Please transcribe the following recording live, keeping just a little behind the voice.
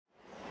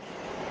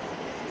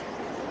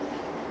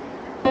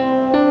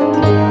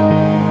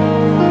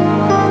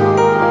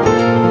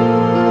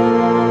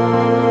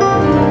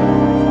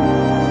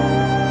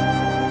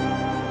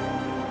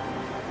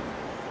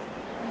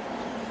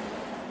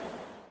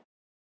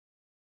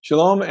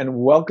Shalom and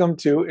welcome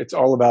to It's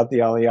All About the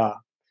Aliyah.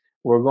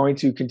 We're going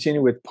to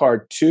continue with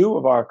part 2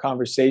 of our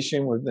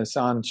conversation with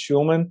Nosson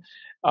Shulman.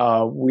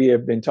 We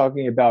have been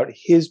talking about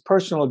his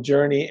personal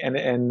journey and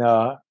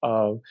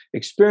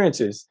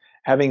experiences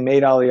having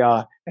made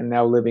Aliyah and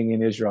now living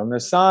in Israel.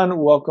 Nosson,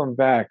 welcome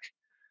back.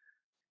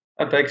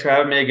 Thanks for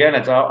having me again.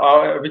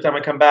 Every time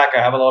I come back,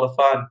 I have a lot of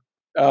fun.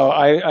 Oh,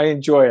 I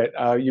enjoy it.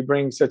 You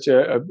bring such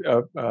a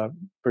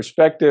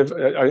perspective,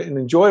 an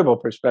enjoyable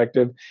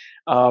perspective.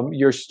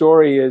 Your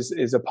story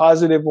is a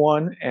positive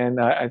one, and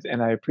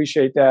I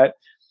appreciate that.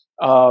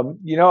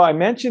 I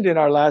mentioned in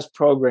our last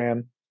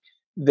program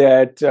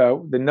that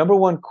the number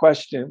one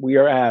question we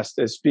are asked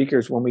as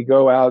speakers when we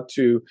go out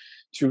to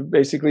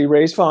basically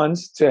raise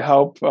funds to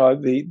help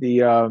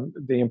the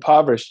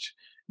impoverished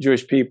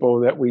Jewish people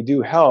that we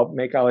do help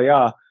make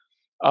Aliyah.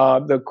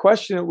 The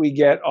question that we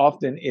get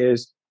often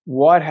is,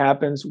 what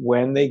happens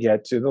when they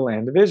get to the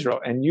land of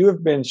Israel? And you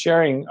have been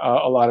sharing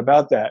a lot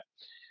about that,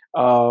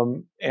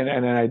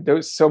 and I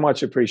do so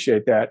much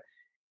appreciate that.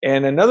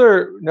 And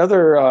another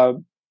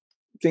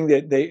thing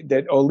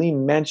that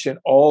Olim mention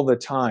all the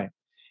time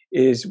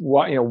is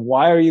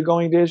why are you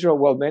going to Israel?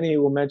 Well, many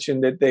will mention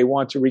that they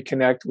want to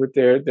reconnect with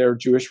their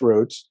Jewish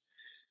roots.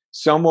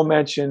 Some will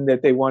mention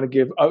that they want to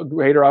give a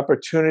greater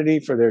opportunity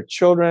for their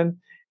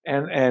children,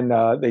 and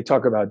they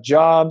talk about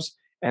jobs,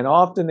 and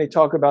often they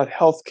talk about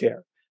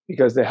healthcare,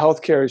 because the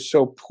healthcare is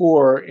so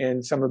poor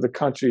in some of the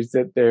countries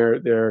that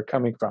they're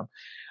coming from.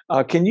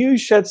 Can you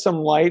shed some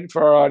light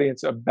for our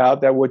audience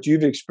about that, what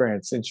you've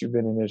experienced since you've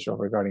been in Israel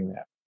regarding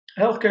that?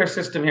 Healthcare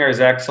system here is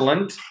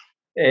excellent.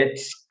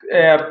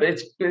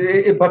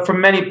 But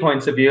from many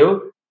points of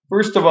view.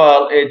 First of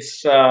all,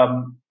 it's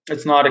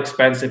not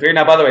expensive here.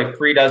 Now, by the way,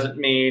 free doesn't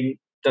mean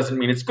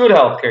it's good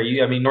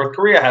healthcare. North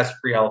Korea has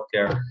free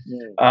healthcare,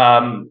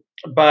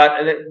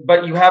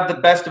 but you have the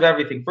best of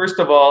everything. First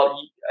of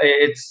all,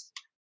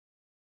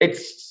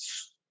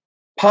 it's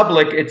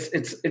public. It's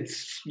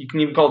you can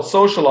even call it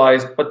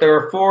socialized. But there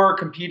are 4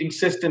 competing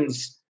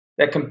systems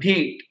that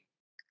compete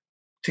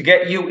to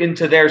get you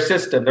into their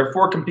system. There are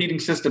 4 competing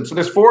systems. So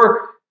there's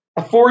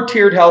a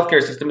 4-tiered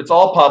healthcare system. It's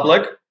all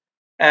public,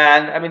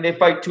 and they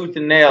fight tooth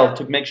and nail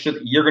to make sure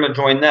that you're going to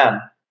join them.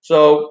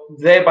 So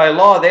by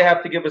law, they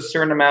have to give a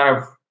certain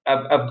amount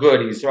of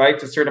goodies,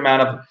 right? A certain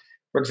amount of,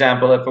 for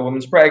example, if a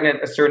woman's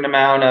pregnant, a certain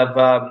amount of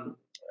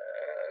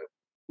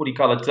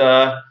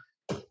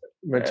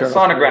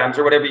sonograms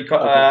or whatever you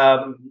call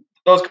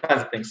those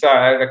kinds of things.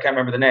 Sorry, I can't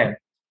remember the name.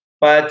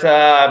 But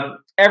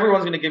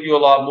everyone's going to give you a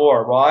lot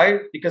more. Why?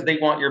 Because they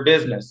want your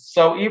business.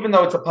 So even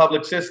though it's a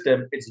public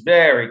system, it's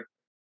very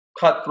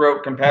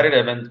cutthroat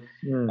competitive. And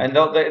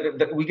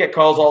we get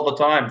calls all the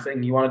time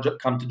saying, you want to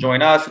come to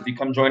join us? If you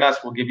come join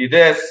us, we'll give you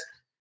this.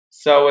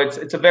 So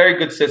it's a very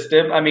good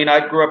system.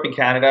 I grew up in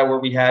Canada where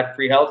we had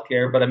free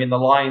healthcare, but the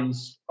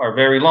lines are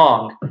very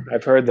long.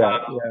 I've heard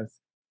that, yes.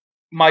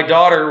 My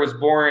daughter was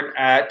born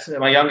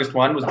my youngest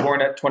one was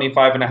born at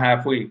 25 and a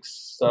half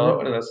weeks.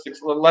 So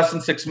less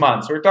than 6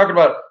 months. So we're talking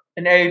about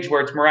an age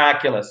where it's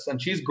miraculous,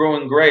 and she's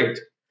growing great.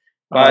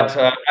 But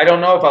I don't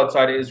know if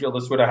outside of Israel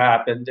this would have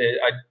happened.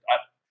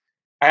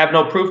 I have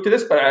no proof to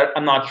this, but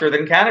I'm not sure that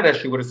in Canada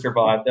she would have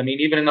survived.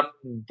 Even in a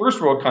first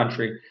world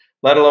country,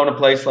 let alone a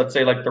place, let's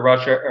say, like the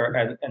Russia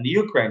and the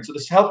Ukraine. So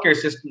this healthcare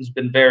system has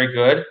been very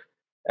good.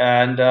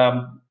 And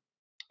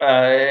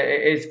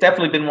it's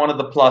definitely been one of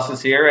the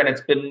pluses here, and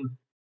it's been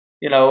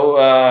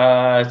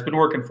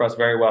working for us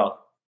very well.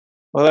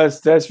 Well,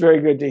 that's very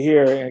good to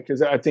hear,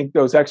 because I think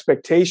those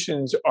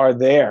expectations are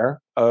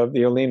there of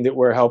the Olim that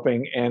we're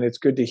helping, and it's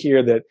good to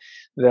hear that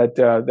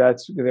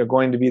they're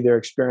going to be their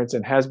experience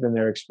and has been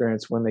their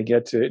experience when they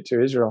get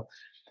to Israel.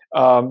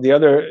 The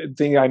other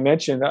thing I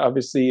mentioned,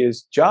 obviously,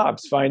 is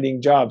jobs,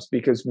 finding jobs,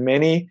 because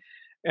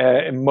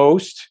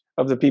most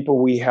of the people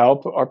we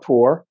help are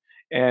poor,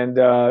 and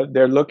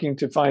they're looking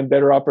to find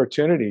better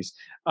opportunities.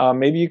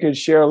 Maybe you could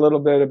share a little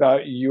bit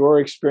about your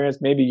experience,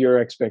 maybe your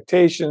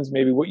expectations,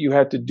 maybe what you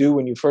had to do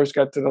when you first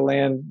got to the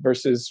land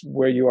versus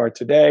where you are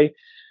today.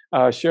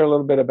 Share a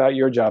little bit about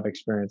your job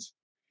experience.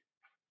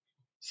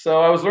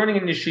 So I was learning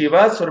in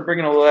yeshiva, so to bring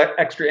in a little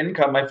extra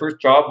income, my first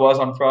job was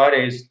on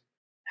Fridays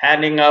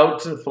handing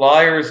out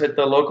flyers at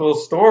the local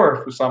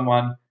store for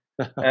someone.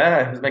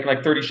 I was making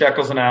like 30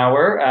 shekels an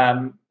hour.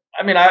 I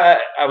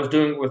was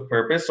doing it with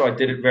purpose, so I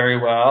did it very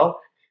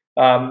well.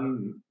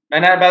 By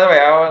the way,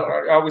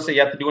 I always say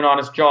you have to do an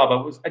honest job.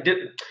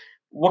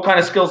 What kind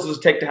of skills does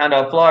it take to hand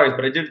out flyers?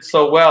 But I did it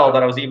so well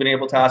that I was even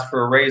able to ask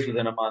for a raise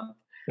within a month.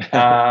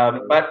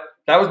 But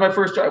that was my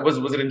first job. Was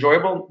it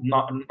enjoyable?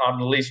 Not in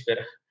the least bit.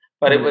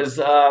 But it was,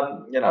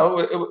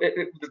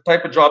 the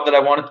type of job that I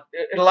wanted.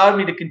 It allowed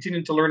me to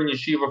continue to learn in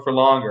yeshiva for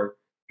longer.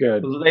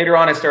 Good. Later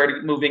on, I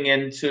started moving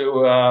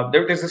into,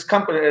 there's this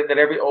company that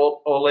every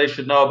Ole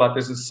should know about.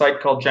 There's this site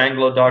called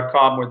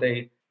Janglo.com where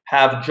they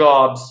have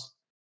jobs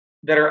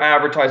that are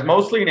advertised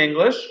mostly in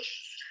English,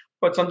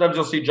 but sometimes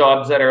you'll see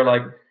jobs that are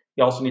like,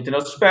 you also need to know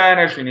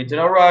Spanish, you need to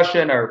know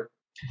Russian, or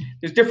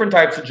there's different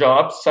types of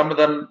jobs, some of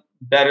them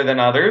better than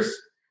others.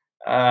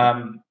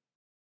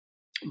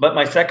 But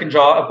my second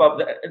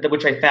job,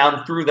 which I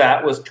found through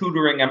that, was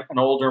tutoring an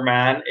older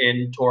man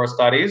in Torah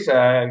studies.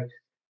 I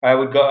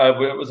would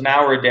go; it was an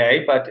hour a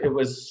day, but it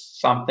was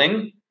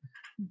something.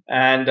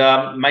 And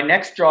my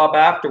next job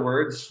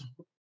afterwards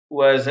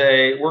was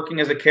working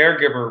as a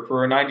caregiver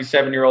for a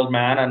 97-year-old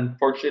man.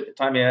 Unfortunately, at the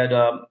time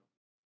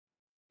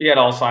he had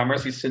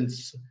Alzheimer's. He's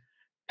since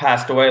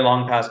passed away,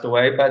 long passed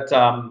away. But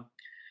I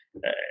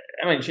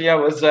mean, I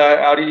was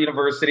out at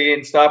university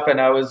and stuff, and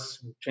I was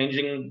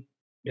changing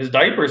his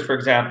diapers, for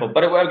example.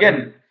 But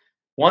again,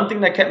 one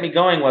thing that kept me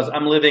going was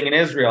I'm living in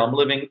Israel.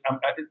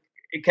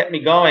 It kept me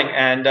going,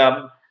 and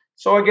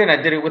so again, I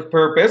did it with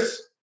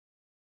purpose.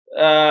 Those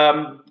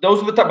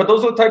are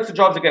the types of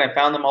jobs. Again, I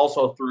found them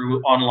also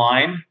through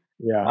online.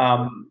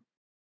 Yeah.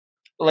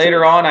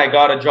 Later on, I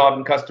got a job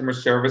in customer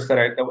service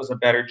that was a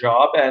better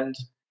job, and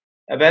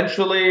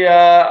eventually,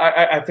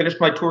 I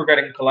finished my tour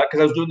guiding because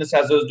I was doing this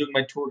as I was doing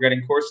my tour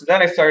guiding course. And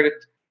then I started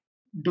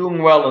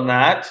doing well in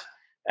that,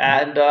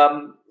 and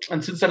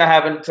since then I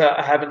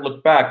haven't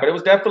looked back. But it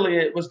was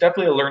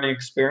definitely a learning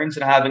experience,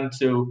 and having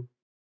to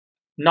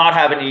not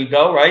have an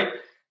ego, right?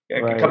 I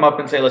can come up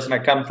and say, listen, I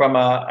come from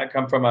a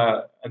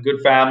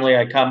good family.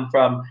 I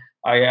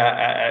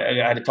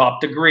had a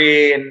top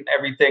degree and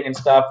everything and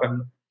stuff,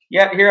 and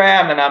yet here I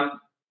am, and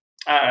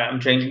I'm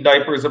changing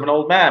diapers of an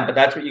old man. But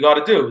that's what you got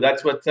to do.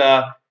 That's what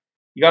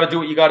you got to do.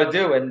 What you got to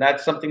do, and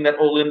that's something that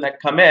Olim that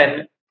come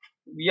in,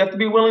 you have to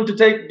be willing to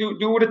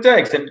do what it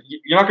takes. And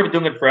you're not going to be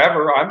doing it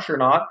forever. I'm sure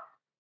not.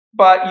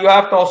 But you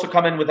have to also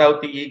come in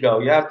without the ego.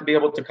 You have to be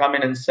able to come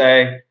in and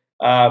say,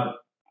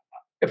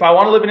 if I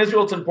want to live in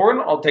Israel, it's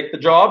important. I'll take the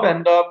job,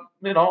 and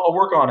I'll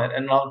work on it,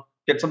 and I'll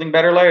get something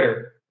better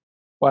later.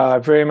 Wow, I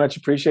very much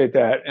appreciate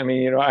that. I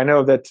mean, I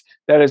know that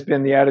has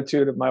been the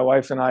attitude of my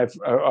wife and I,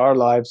 our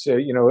lives.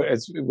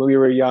 As we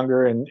were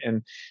younger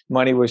and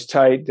money was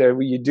tight,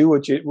 you do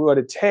what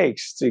it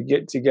takes to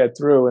get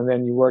through, and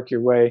then you work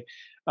your way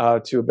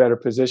to a better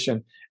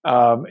position.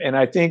 And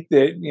I think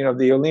that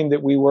the Olim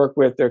that we work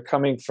with, they're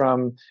coming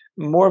from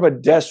more of a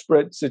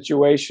desperate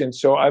situation.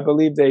 So I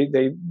believe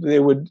they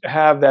would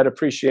have that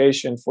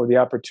appreciation for the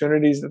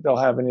opportunities that they'll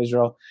have in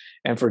Israel,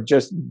 and for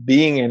just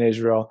being in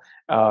Israel.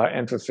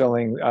 And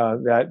fulfilling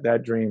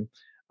that dream.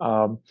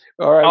 All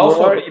right.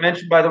 Also, you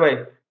mentioned, by the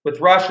way, with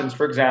Russians,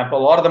 for example,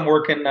 a lot of them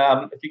work in.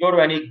 If you go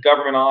to any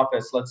government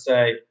office, let's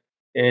say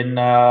in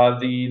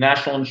the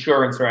national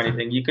insurance or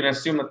anything, you can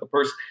assume that the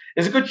person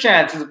there's a good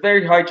chance, there's a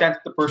very high chance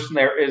that the person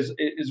there is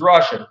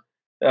Russian.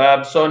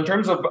 So in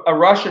terms of a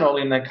Russian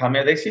Olim that come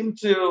here, they seem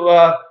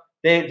to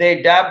they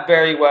adapt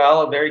very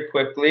well, very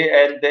quickly,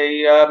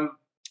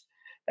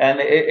 and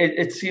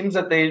it seems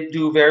that they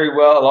do very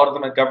well, a lot of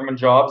them at government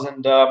jobs.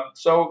 And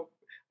so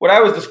what I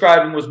was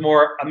describing was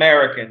more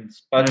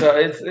Americans. But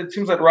it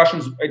seems like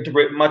Russians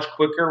integrate much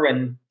quicker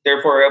and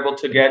therefore are able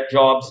to get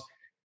jobs,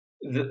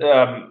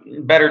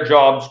 better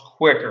jobs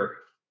quicker.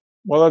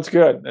 Well, that's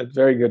good. That's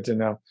very good to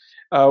know.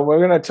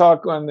 We're going to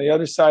talk on the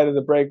other side of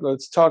the break.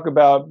 Let's talk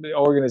about the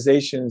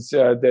organizations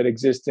that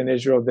exist in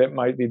Israel that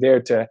might be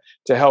there to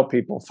help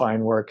people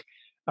find work.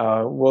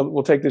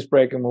 We'll take this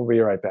break and we'll be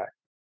right back.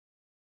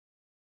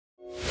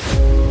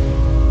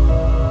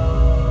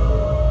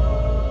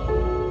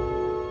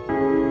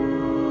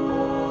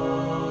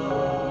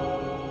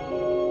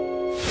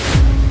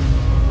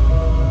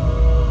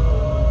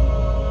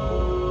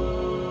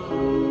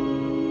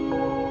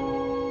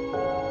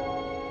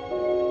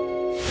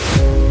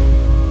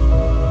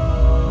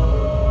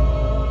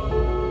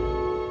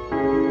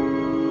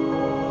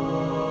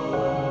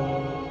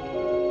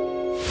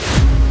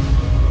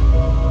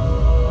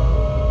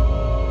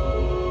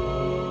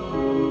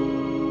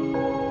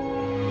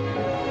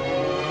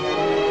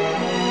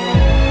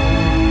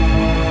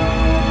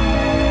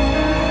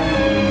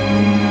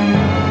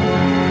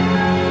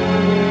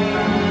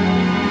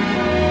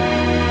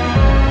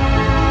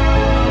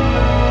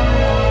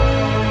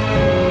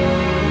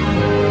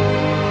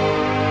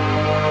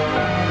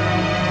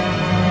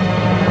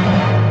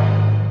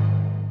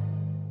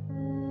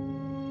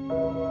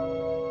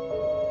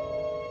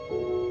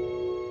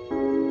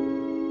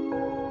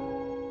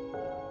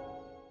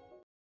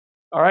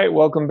 All right,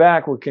 welcome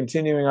back. We're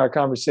continuing our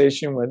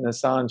conversation with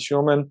Nosson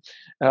Shulman.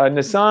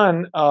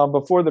 Nosson,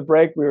 before the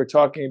break, we were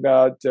talking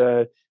about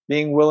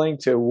being willing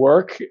to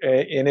work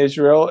in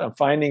Israel and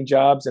finding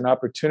jobs and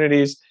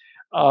opportunities.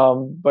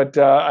 But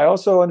I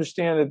also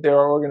understand that there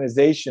are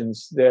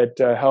organizations that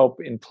help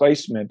in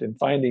placement and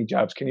finding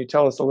jobs. Can you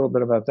tell us a little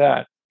bit about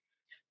that?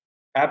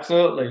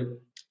 Absolutely.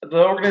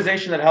 The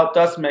organization that helped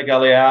us make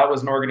Aliyah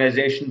was an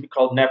organization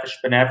called Nefesh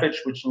B'Nefesh,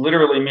 which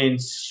literally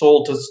means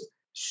soul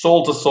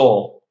to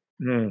soul.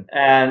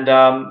 And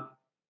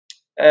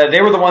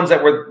they were the ones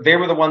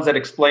that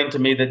explained to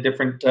me the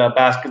different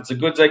baskets of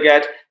goods I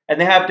get, and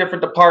they have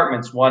different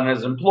departments. One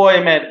is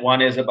employment,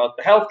 one is about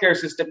the healthcare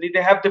system.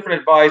 They have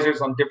different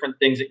advisors on different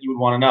things that you would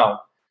want to know.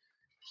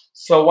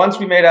 So once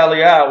we made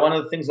Aliyah, one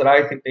of the things that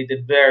I think they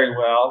did very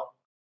well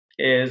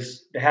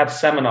is they have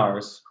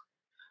seminars.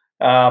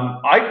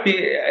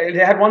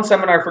 They had one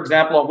seminar, for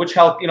example, on which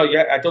health,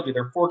 yeah, I told you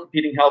there are 4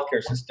 competing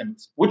healthcare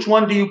systems. Which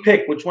one do you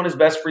pick? Which one is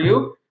best for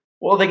you?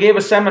 Well, they gave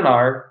a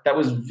seminar that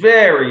was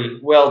very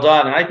well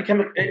done, and I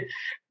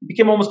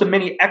became almost a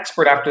mini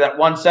expert after that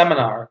one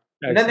seminar.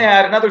 And then they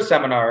had another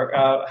seminar,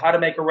 how to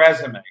make a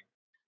resume,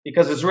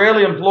 because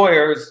Israeli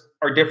employers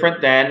are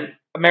different than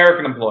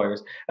American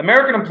employers.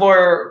 American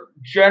employer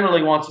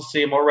generally wants to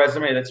see more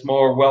resume that's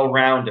more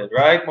well-rounded,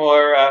 right?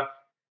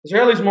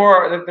 Israelis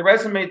more, the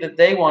resume that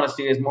they want to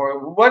see is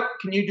more, what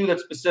can you do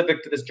that's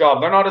specific to this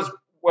job? They're not as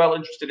well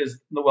interested as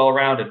the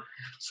well-rounded.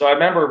 So I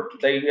remember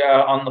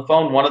on the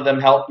phone, one of them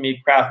helped me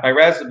craft my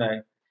resume.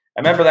 I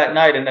remember that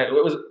night, and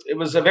it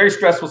was a very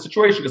stressful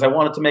situation because I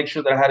wanted to make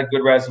sure that I had a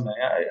good resume.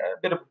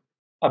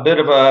 A bit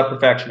of a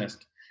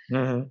perfectionist.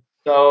 Mm-hmm.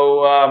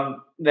 So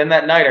then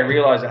that night I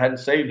realized I hadn't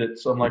saved it.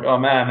 So I'm like, oh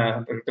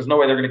man, there's no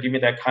way they're going to give me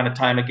that kind of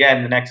time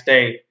again the next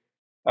day.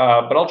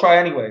 But I'll try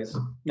anyways,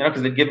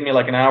 because they'd given me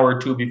like an hour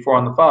or two before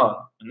on the phone.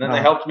 And then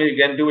they helped me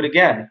again do it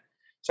again.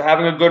 So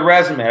having a good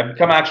resume, I've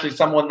become actually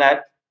someone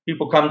that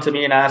people come to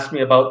me and ask me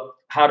about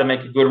how to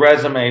make a good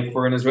resume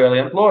for an Israeli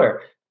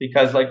employer.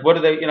 Because like, what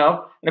do they, and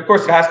of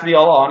course it has to be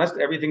all honest.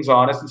 Everything's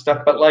honest and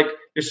stuff. But like,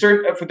 there's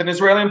certain, for an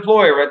Israeli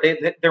employer, right,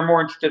 they're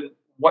more interested in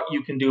what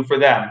you can do for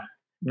them.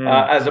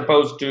 As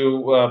opposed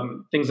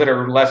to things that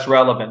are less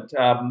relevant,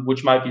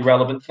 which might be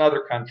relevant in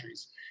other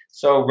countries.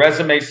 So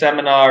resume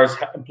seminars,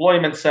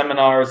 employment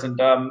seminars, and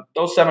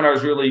those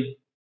seminars really,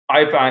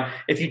 I find,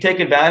 if you take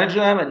advantage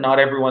of them, and not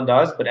everyone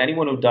does, but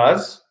anyone who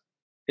does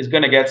is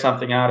going to get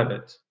something out of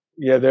it.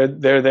 Yeah,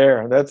 they're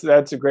there.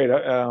 That's a great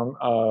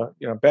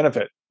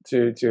benefit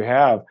to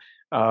have.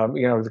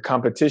 The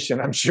competition,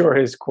 I'm sure,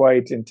 is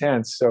quite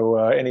intense. So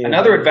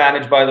another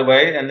advantage, by the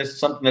way, and this is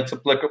something that's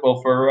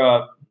applicable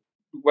for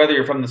whether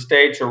you're from the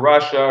States or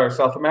Russia or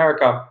South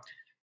America,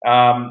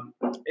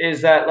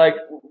 is that like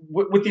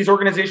with these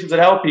organizations that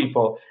help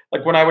people,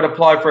 like when I would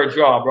apply for a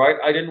job, right?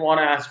 I didn't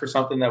want to ask for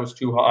something that was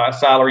too high,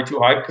 salary too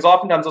high, because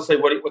oftentimes they'll say,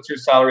 what's your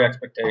salary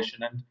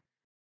expectation? And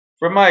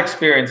from my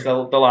experience,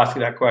 they'll ask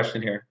you that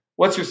question here.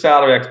 What's your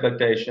salary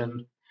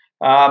expectation?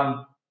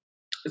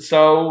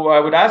 So I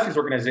would ask these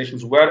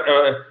organizations, I work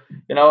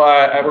in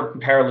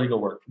paralegal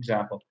work, for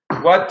example.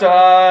 What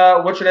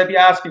should I be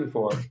asking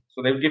for?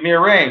 So they would give me a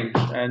range.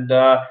 And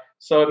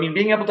so,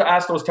 being able to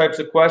ask those types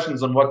of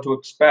questions on what to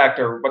expect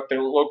or what they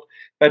look,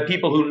 that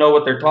people who know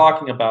what they're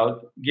talking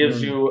about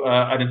gives you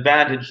an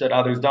advantage that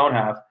others don't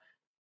have.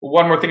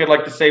 One more thing I'd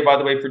like to say, by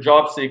the way, for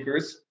job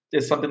seekers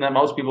is something that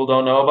most people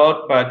don't know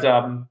about, but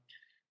a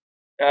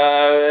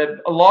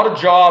lot of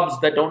jobs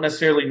that don't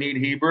necessarily need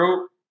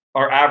Hebrew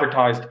are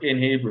advertised in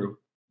Hebrew.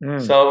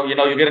 So, you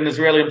get an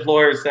Israeli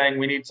employer saying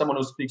we need someone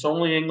who speaks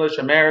only English,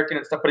 American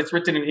and stuff, but it's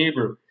written in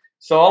Hebrew.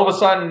 So all of a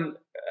sudden,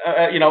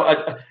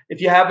 if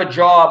you have a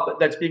job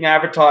that's being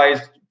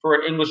advertised for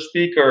an English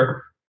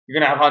speaker, you're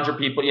going to have 100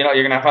 people, you're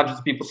going to have hundreds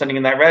of people sending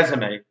in that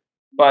resume.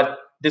 But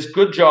this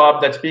good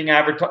job that's being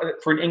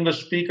advertised for an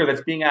English speaker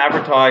that's being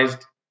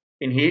advertised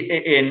in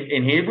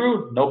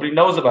Hebrew, nobody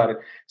knows about it.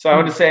 So I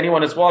would say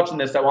anyone that's watching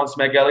this that wants to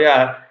make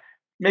Aliyah,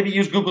 maybe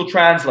use Google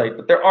Translate.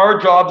 But there are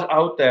jobs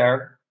out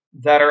there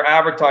that are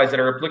advertised that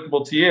are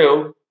applicable to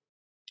you,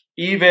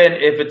 even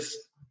if it's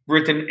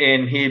written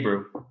in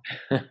Hebrew.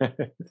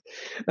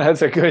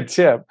 That's a good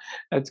tip.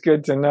 That's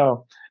good to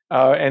know.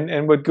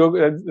 And with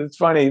Google, it's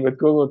funny, with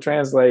Google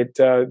Translate,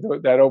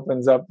 that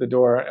opens up the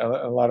door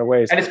a lot of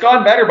ways. And it's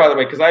gone better, by the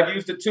way, because I've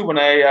used it too. When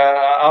I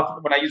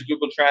use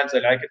Google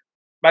Translate,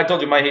 I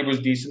told you my Hebrew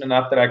is decent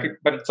enough that I could,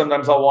 but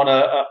sometimes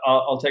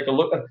I'll take a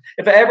look.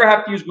 If I ever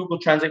have to use Google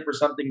Translate for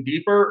something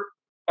deeper,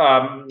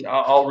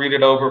 I'll read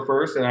it over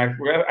first. And I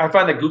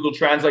find that Google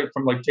Translate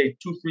from like 2-3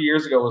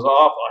 years ago was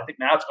awful. I think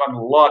now it's gotten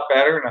a lot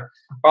better. And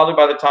probably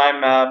by the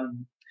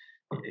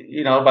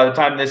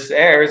time this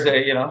airs,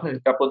 in a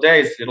couple of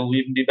days, it'll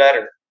even be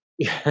better.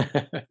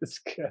 That's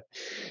good.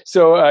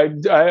 So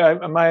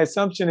my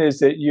assumption is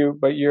that your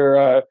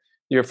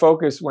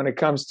focus when it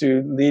comes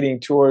to leading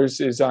tours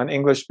is on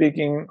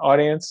English-speaking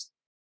audience?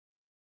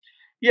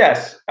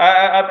 Yes,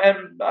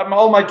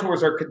 all my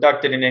tours are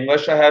conducted in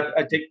English.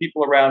 I take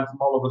people around from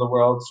all over the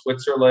world,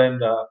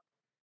 Switzerland,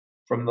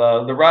 from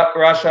the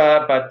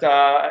Russia, but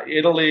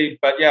Italy.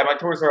 But yeah, my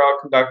tours are all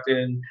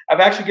conducted.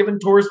 I've actually given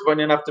tours,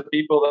 funny enough, to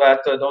people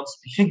that don't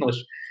speak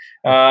English.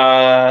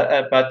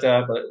 But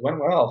it went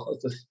well.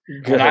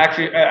 And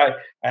I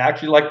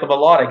actually like them a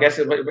lot. I guess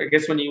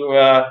when you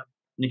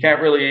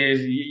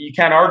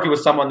can't argue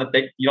with someone that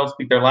you don't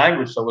speak their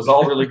language, so it was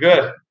all really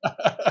good.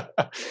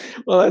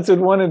 Well, that's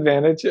one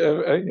advantage,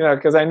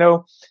 because I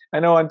know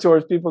on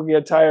tours people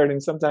get tired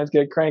and sometimes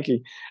get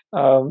cranky.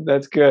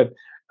 That's good.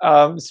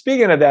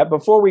 Speaking of that,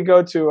 before we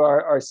go to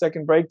our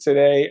second break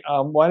today,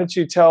 why don't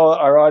you tell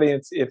our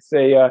audience if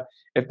they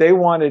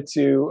wanted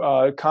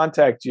to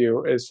contact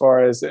you as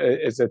far as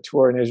a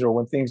tour in Israel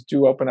when things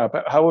do open up,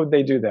 how would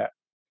they do that?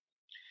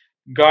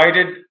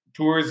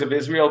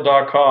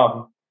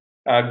 GuidedToursOfIsrael.com.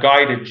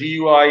 Guided,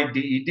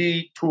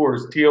 GUIDED,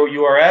 tours,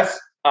 TOURS,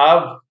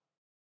 of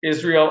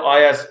Israel,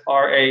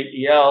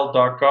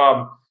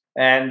 ISRAEL.com.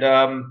 and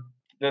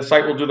the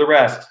site will do the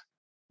rest.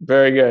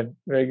 Very good.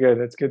 Very good.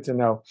 That's good to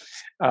know.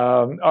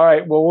 All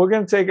right. Well, we're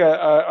going to take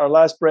our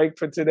last break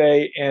for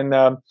today. And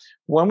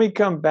when we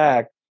come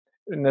back,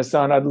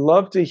 Nosson, I'd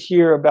love to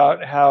hear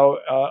about how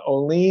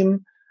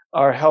Olim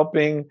are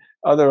helping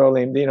other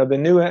Olim, the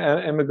new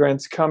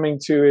immigrants coming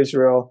to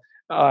Israel,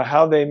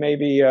 how they may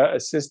be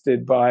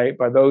assisted by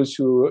those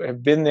who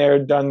have been there,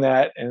 done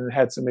that, and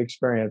had some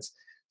experience.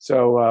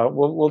 So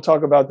we'll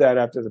talk about that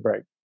after the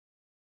break.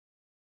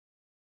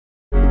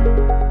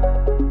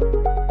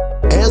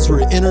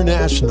 Ezra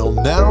International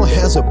now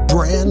has a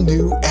brand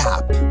new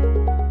app.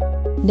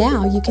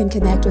 Now you can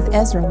connect with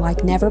Ezra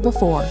like never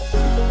before.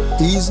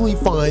 Easily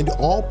find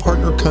all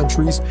partner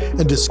countries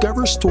and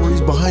discover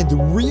stories behind the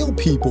real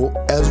people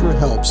Ezra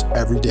helps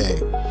every day.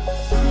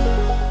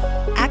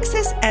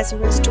 Access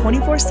Ezra's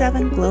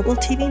 24/7 global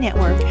TV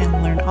network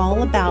and learn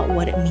all about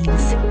what it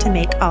means to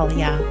make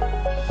Aliyah.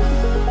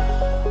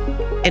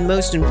 And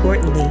most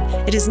importantly,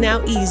 it is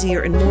now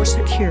easier and more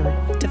secure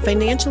to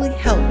financially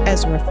help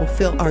Ezra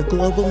fulfill our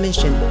global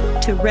mission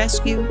to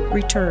rescue,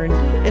 return,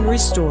 and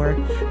restore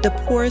the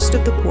poorest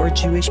of the poor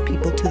Jewish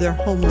people to their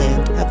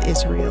homeland of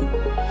Israel.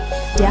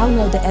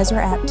 Download the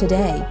Ezra app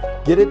today.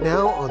 Get it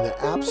now on the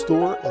App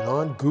Store and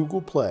on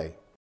Google Play.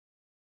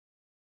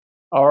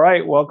 All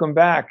right, welcome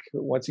back.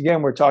 Once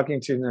again, we're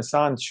talking to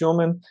Nosson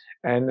Shulman.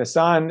 And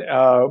Nosson,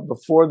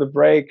 before the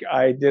break,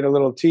 I did a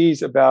little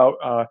tease about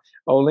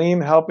Olim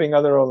helping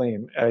other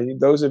Olim.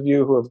 Those of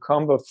you who have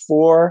come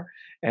before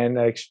and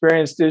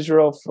experienced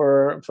Israel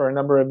for a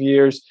number of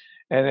years,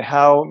 and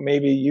how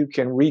maybe you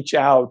can reach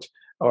out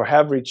or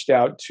have reached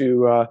out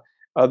to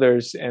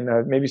others, and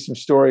maybe some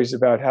stories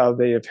about how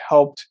they have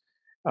helped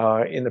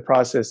in the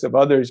process of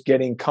others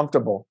getting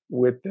comfortable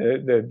with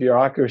the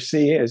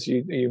bureaucracy, as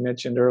you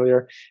mentioned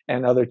earlier,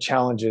 and other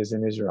challenges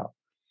in Israel.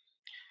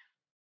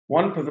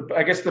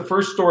 I guess the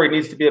first story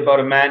needs to be about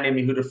a man named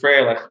Yehuda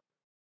Freilich.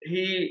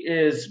 He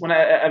is,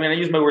 I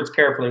use my words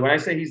carefully. When I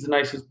say he's the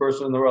nicest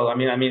person in the world, I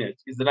mean it.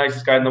 He's the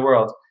nicest guy in the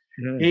world.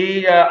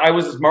 Mm-hmm. I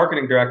was his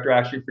marketing director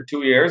actually for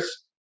 2 years,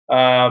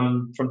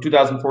 from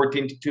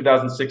 2014 to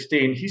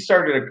 2016. He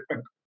started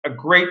a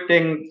great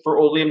thing for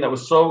Olim that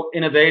was so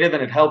innovative,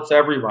 and it helps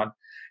everyone.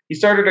 He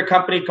started a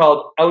company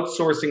called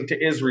Outsourcing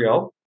to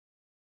Israel,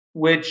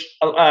 which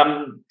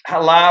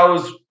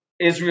allows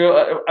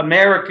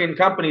American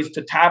companies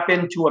to tap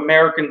into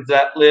Americans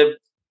that live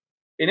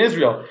in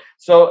Israel.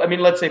 So,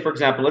 let's say, for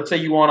example,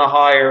 you want to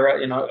hire,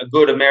 a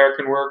good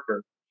American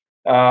worker.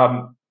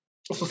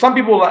 So some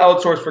people will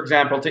outsource, for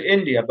example, to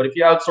India. But if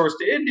you outsource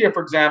to India,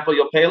 for example,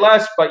 you'll pay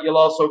less, but you'll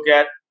also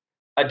get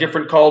a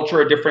different culture,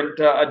 a different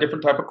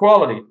type of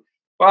quality.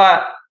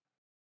 But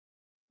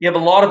you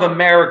have a lot of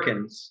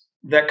Americans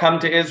that come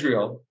to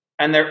Israel,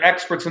 and they're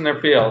experts in their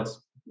fields,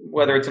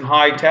 whether it's in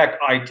high tech,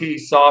 IT,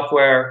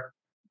 software,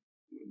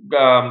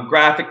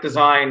 graphic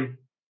design,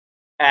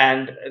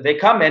 and they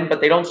come in, but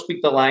they don't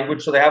speak the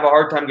language, so they have a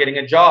hard time getting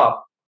a job.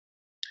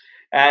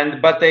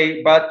 But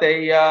they want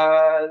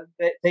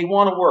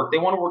to work. They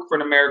want to work for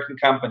an American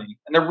company,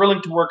 and they're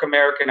willing to work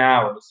American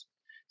hours.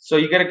 So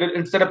you get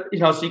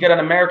so you get an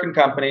American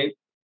company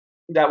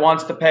that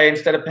wants to pay,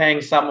 instead of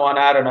paying someone,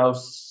 I don't know,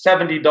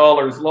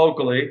 $70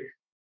 locally,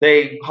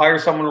 they hire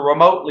someone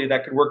remotely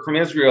that could work from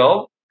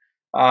Israel.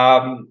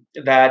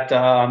 Instead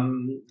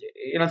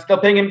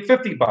of paying him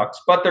 $50,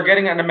 but they're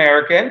getting an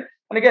American.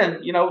 And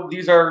again,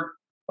 these are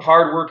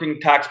hardworking,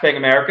 tax-paying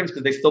Americans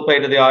because they still pay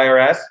to the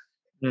IRS.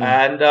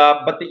 And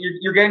but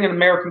you're getting an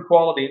American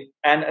quality,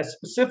 and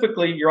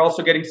specifically, you're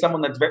also getting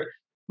someone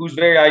who's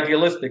very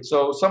idealistic.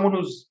 So someone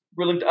who's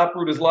willing to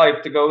uproot his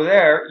life to go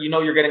there,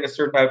 you're getting a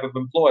certain type of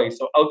employee.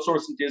 So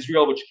Outsourcing to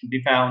Israel, which can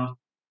be found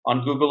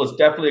on Google, is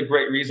definitely a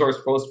great resource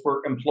both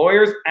for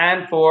employers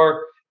and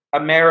for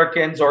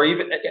Americans, or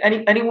even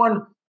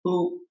anyone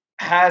who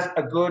has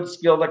a good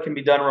skill that can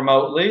be done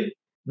remotely.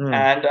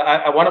 And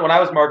when I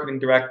was marketing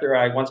director,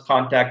 I once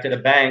contacted a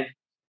bank,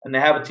 and they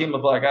have a team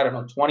of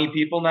 20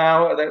 people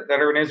now that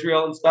are in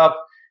Israel and stuff.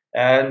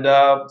 And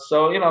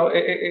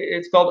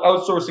it's called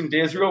Outsourcing to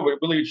Israel, but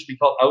really it should be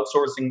called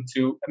Outsourcing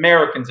to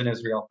Americans in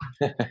Israel.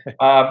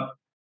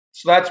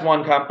 So that's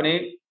one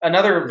company.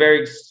 Another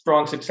very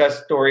strong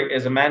success story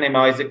is a man named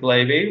Isaac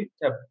Levy,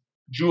 a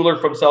jeweler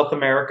from South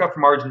America,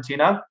 from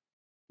Argentina.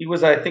 He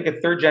was, I think, he's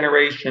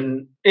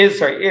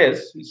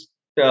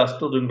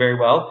still doing very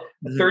well,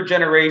 a third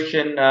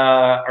generation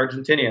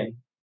Argentinian.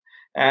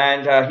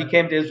 And he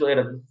came to Israel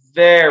at a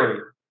very,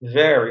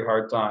 very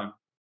hard time.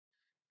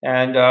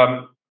 And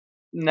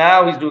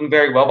now he's doing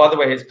very well. By the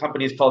way, his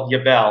company is called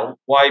Yavel,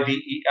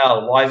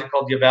 Y-V-E-L. Why is it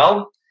called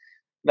Yavel?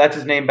 That's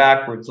his name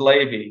backwards,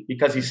 Levy,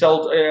 because he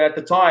sold at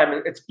the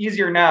time. It's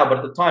easier now, but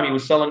at the time he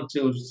was selling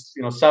to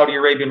Saudi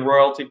Arabian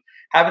royalty.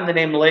 Having the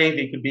name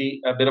Levy could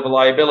be a bit of a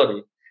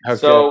liability. Okay.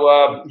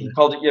 So he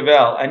called it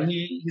Yavel, and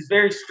he's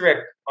very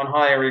strict on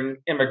hiring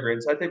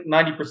immigrants. I think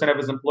 90% of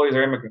his employees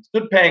are immigrants.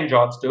 Good paying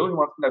jobs too. He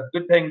wants them to have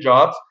good paying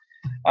jobs.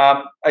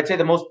 I'd say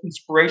the most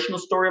inspirational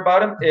story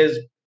about him is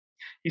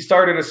he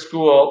started a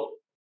school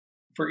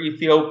for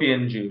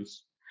Ethiopian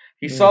Jews.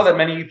 He saw that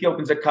many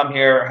Ethiopians that come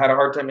here had a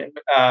hard time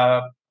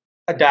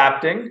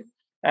adapting,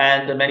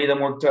 and many of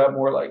them worked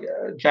more like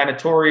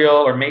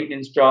janitorial or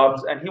maintenance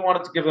jobs, and he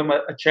wanted to give them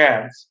a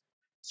chance.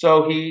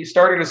 So he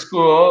started a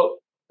school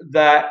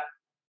that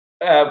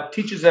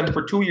teaches them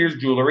for 2 years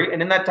jewelry,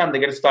 and in that time they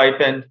get a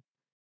stipend.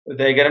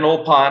 They get an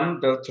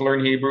ulpan to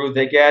learn Hebrew.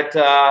 They get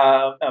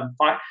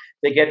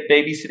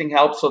babysitting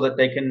help so that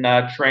they can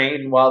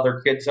train while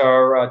their kids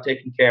are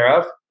taken care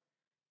of.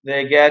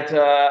 They get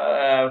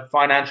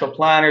financial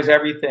planners,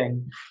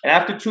 everything. And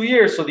after 2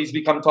 years, so these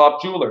become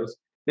top jewelers.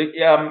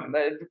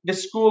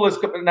 This school is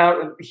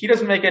now. He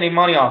doesn't make any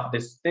money off of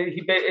this.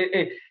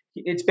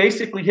 It's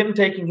basically him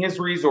taking his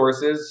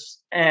resources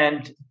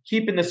and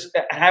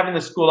having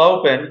the school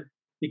open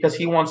because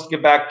he wants to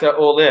give back to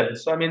Olim.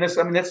 So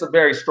that's a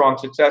very strong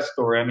success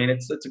story. I mean,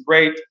 it's a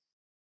great.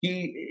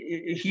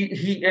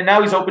 He and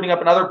now he's opening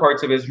up in other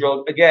parts of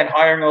Israel again,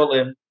 hiring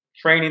Olim,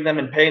 training them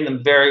and paying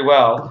them very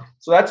well.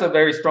 So that's a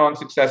very strong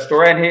success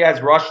story. And he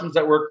has Russians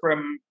that work for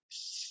him,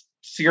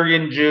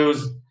 Syrian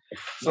Jews.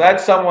 So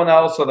that's someone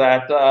else. So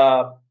that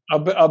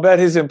I'll bet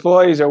his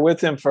employees are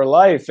with him for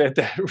life at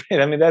that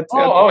rate. I mean, that's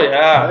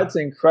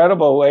an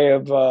incredible way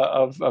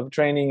of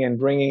training and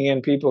bringing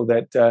in people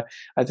that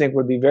I think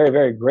would be very,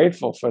 very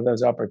grateful for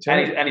those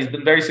opportunities. And he's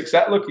been very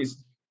successful. Look,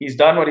 he's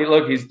done what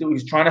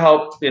he's trying to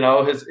help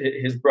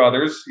his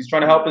brothers. He's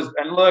trying to help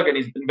and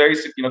he's been very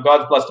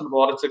God's blessed him with a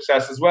lot of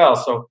success as well.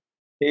 So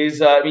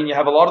he's you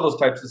have a lot of those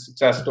types of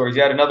success stories.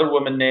 You had another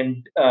woman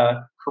named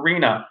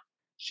Karina.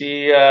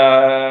 She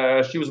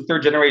was a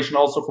third generation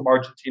also from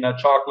Argentina,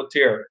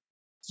 chocolatier.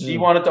 She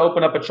wanted to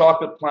open up a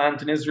chocolate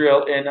plant in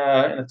Israel in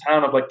a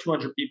town of like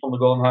 200 people in the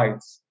Golden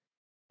Heights.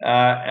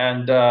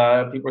 And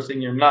people were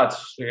saying, "You're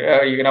nuts.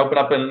 You're going to open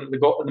up in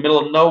the middle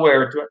of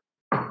nowhere."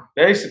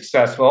 Very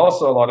successful.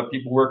 Also, a lot of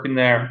people working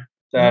there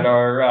that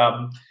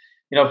are,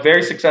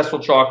 very successful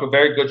chocolate,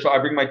 very good chocolate.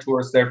 I bring my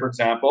tourists there, for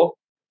example.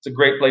 It's a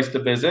great place to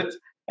visit.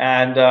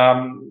 And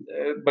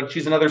but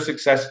she's another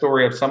success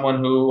story of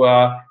someone who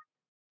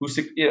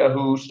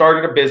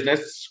started a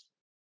business.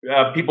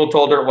 People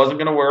told her it wasn't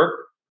going to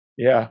work.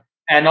 Yeah.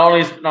 And not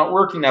only is it not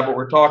working now, but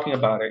we're talking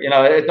about it.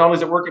 Not only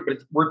is it working, but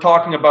we're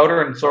talking about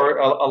her, and so are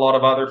a lot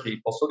of other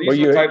people. So these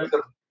are the types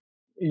of.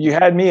 You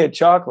had me at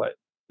chocolate.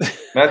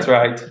 That's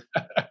right.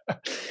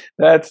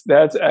 That's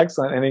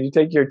excellent. And if you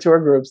take your tour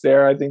groups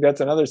there, I think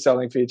that's another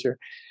selling feature.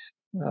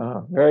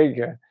 Very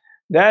good.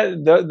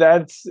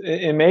 That's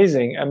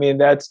amazing. I mean,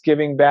 that's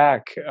giving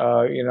back,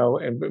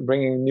 and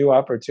bringing new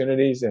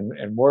opportunities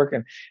and work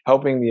and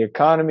helping the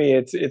economy.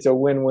 It's a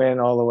win-win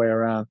all the way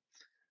around.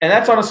 And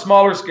that's on a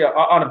smaller scale.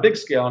 On a big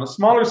scale, on a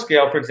smaller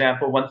scale, for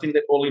example, one thing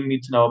that Olim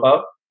need to know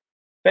about.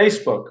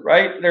 Facebook,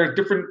 right? There's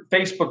different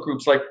Facebook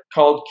groups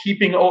called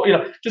Keeping,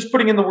 just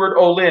putting in the word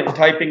Olim,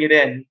 typing it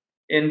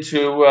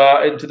into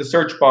the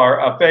search bar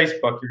of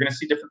Facebook. You're going to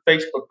see different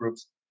Facebook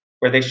groups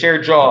where they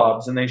share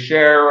jobs and they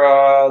share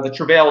the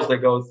travails they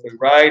go through,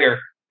 right? Or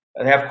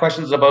they have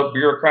questions about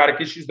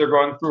bureaucratic issues they're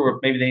going through, or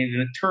maybe they need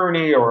an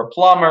attorney or a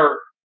plumber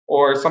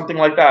or something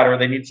like that, or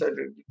they need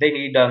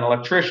an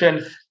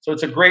electrician. So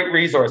it's a great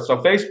resource. So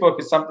Facebook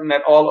is something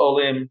that all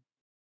Olim,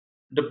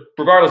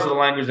 regardless of the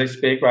language they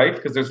speak, right?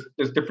 Because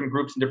there's different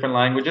groups in different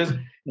languages.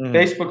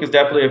 Facebook is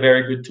definitely a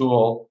very good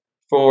tool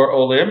for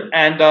Olim,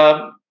 and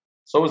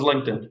so is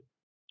LinkedIn.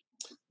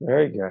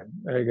 Very good,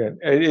 very good.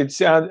 It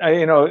sounds,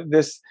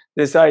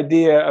 this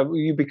idea of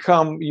you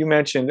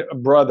mentioned a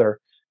brother.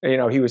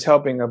 He was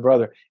helping a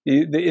brother.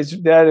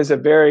 That is a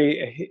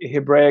very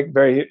Hebraic,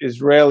 very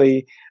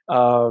Israeli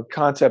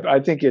concept.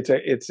 I think it's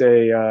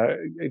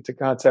a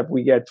concept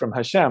we get from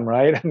Hashem,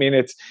 right? I mean,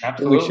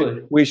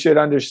 absolutely. We should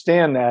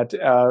understand that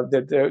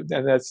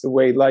and that's the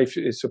way life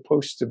is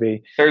supposed to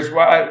be.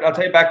 I'll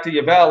tell you back to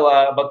Yavel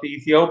about the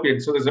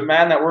Ethiopians. So there's a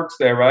man that works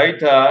there, right?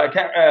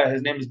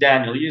 His name is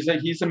Daniel.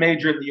 He's a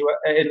major in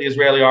the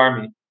Israeli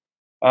army.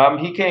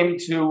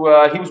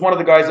 He was one of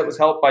the guys that was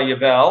helped by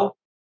Yavel,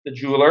 the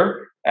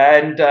jeweler.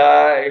 And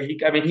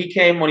he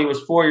came when he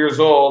was 4 years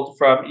old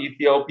from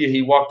Ethiopia.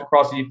 He walked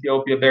across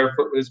Ethiopia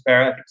barefoot with his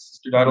parents. I think his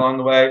sister died along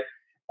the way.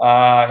 He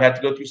had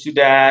to go through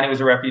Sudan. He was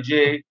a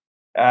refugee.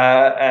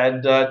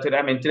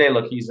 Today,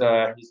 look, he's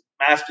a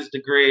master's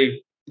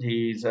degree.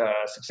 He's a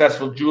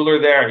successful jeweler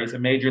there. He's a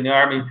major in the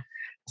army.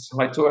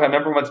 So I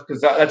remember once,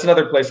 because that's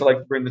another place I like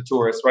to bring the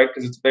tourists, right?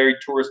 Because it's a very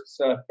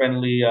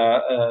tourist-friendly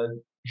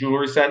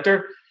jewelry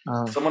center.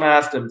 Someone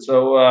asked him,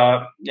 so,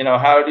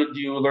 how did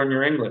you learn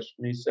your English?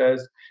 And he said,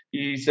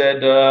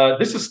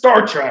 this is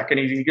Star Trek. And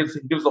he gives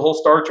the whole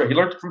Star Trek. He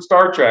learned it from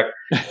Star Trek.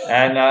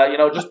 And,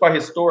 just by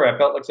his story, I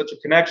felt like such a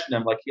connection to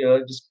him. Like, he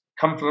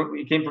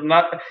came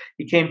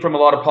from a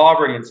lot of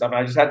poverty and stuff. And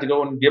I just had to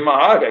go and give him a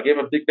hug. I gave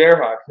him a big bear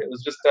hug. It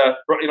was just, it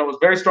was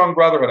very strong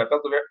brotherhood. I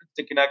felt a very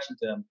connection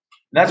to him.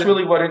 And that's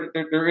really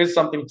there is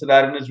something to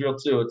that in Israel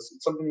too. It's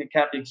something that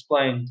can't be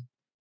explained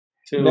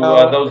to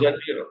those that,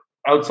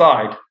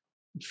 outside.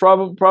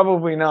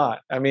 Probably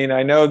not. I mean,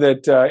 I know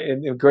that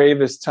in the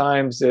gravest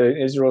times in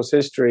Israel's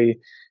history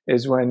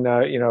is when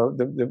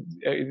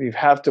you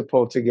have to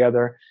pull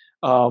together.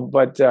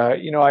 But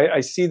I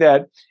see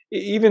that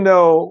even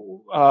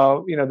though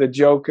the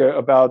joke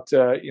about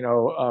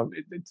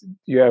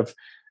you have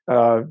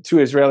two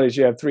Israelis,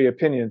 you have three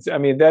opinions. I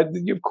mean, that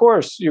of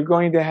course you're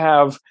going to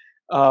have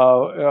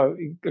a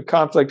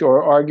conflict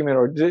or argument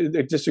or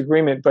a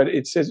disagreement, but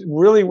it says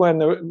really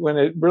when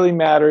it really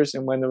matters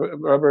and when the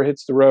rubber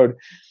hits the road,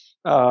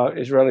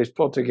 Israelis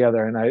pull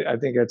together, and I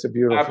think that's a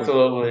beautiful.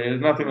 Absolutely,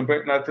 there's nothing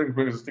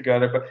brings us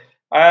together.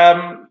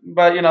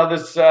 But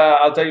this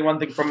I'll tell you one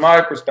thing from my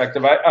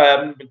perspective.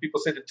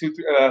 People say that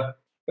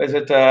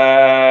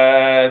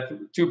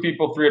two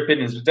people, three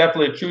opinions. There's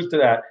definitely a truth to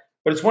that.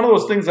 But it's one of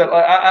those things that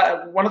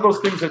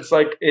it's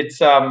like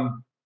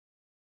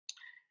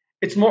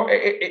it's more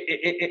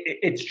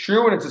it's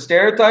true and it's a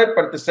stereotype,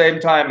 but at the same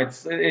time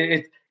it's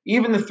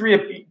even the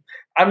three.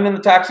 I'm in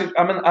the taxi.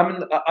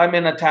 I'm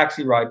in a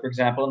taxi ride, for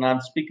example, and I'm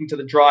speaking to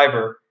the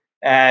driver,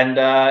 and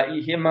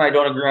him and I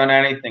don't agree on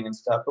anything and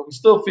stuff, but we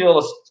still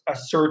feel a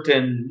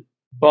certain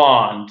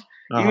bond,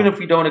 even if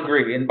we don't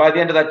agree. And by the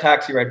end of that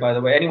taxi ride, by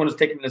the way, anyone who's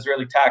taking an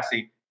Israeli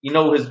taxi, you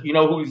know who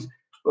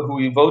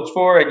he votes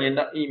for, and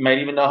you might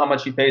even know how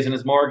much he pays in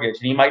his mortgage,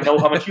 and he might know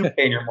how much you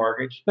pay in your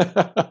mortgage.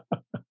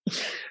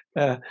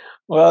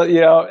 Well,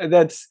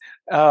 that's.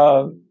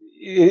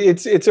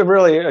 It's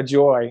really a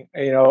joy.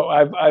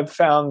 I've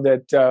found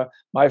that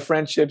my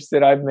friendships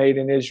that I've made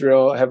in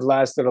Israel have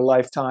lasted a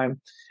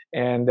lifetime,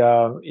 and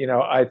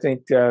I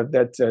think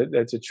that's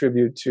a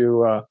tribute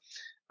to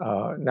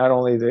not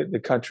only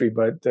the country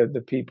but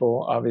the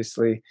people.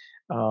 Obviously,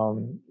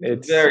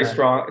 it's very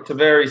strong. It's a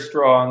very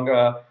strong,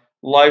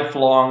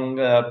 lifelong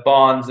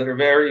bonds that are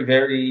very,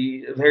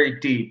 very, very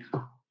deep.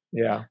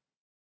 Yeah.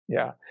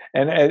 Yeah,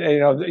 and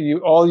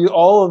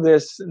all of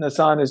this,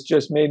 Nosson, has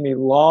just made me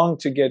long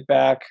to get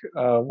back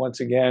once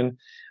again.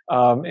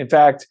 In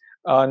fact,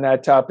 on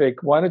that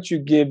topic, why don't you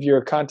give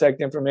your contact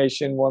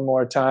information one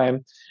more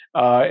time?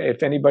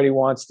 If anybody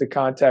wants to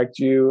contact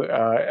you,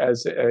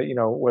 as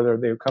whether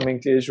they're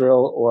coming to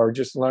Israel or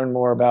just learn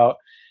more about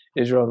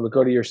Israel,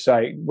 go to your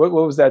site. What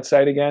was that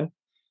site again?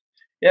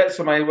 Yeah,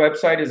 so my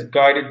website is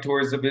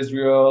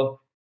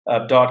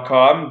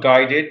guidedtoursofisrael.com,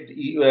 guided,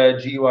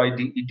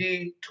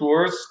 Guided,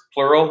 tours,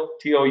 plural,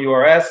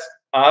 TOURS,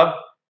 of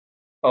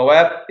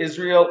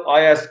Israel,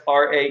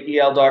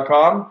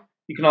 Israel.com.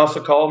 You can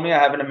also call me. I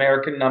have an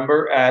American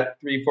number at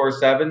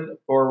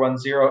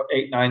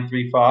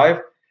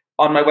 347-410-8935.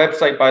 On my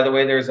website, by the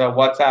way, there's a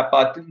WhatsApp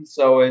button.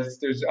 So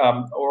there's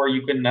a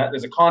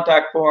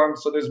contact form.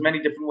 So there's many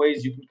different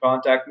ways you can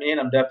contact me, and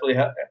I'm definitely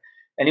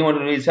anyone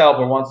who needs help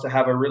or wants to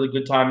have a really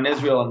good time in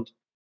Israel and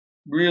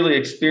really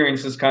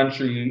experience this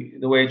country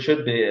the way it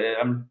should be,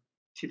 I'm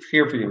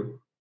here for you.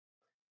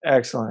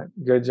 Excellent.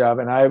 Good job.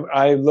 And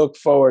I look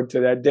forward to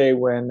that day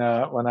when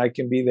I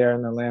can be there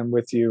in the land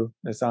with you,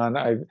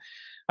 Nosson.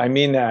 I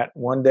mean that.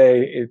 One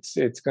day it's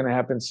going to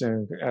happen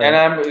soon. And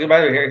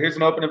by the way, here's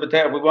an open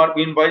invitation. We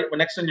invite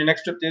on your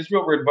next trip to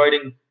Israel, we're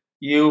inviting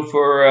you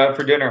for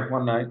dinner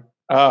one night.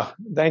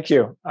 Thank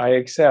you. I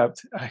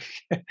accept.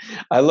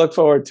 I look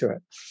forward to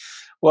it.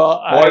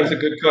 Well, wife's a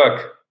good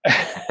cook.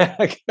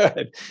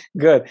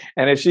 Good.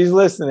 And if she's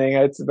listening,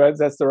 that's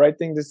the right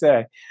thing to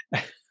say.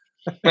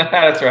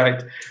 That's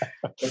right.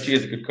 But she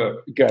is a good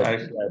cook. Good.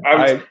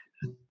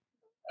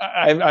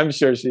 I'm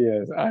sure she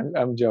is.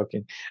 I'm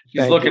joking.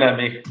 She's looking at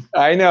me.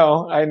 I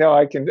know.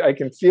 I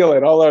can feel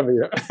it all over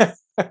you.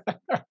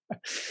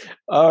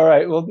 All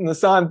right. Well,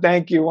 Nosson,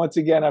 thank you once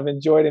again. I've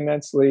enjoyed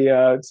immensely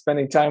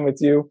spending time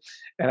with you,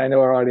 and I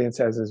know our audience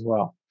has as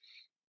well.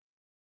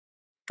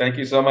 Thank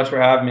you so much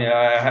for having me.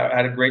 I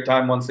had a great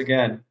time once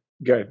again.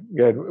 Good.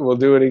 We'll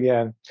do it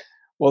again.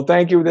 Well,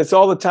 thank you. That's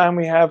all the time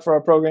we have for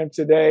our program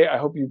today. I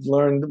hope you've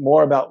learned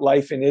more about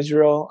life in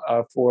Israel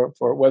for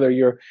whether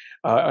you're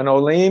an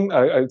Olim,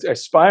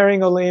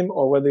 aspiring Olim,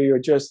 or whether you're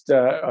just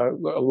a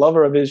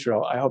lover of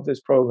Israel. I hope this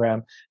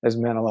program has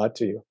meant a lot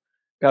to you.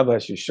 God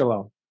bless you.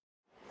 Shalom.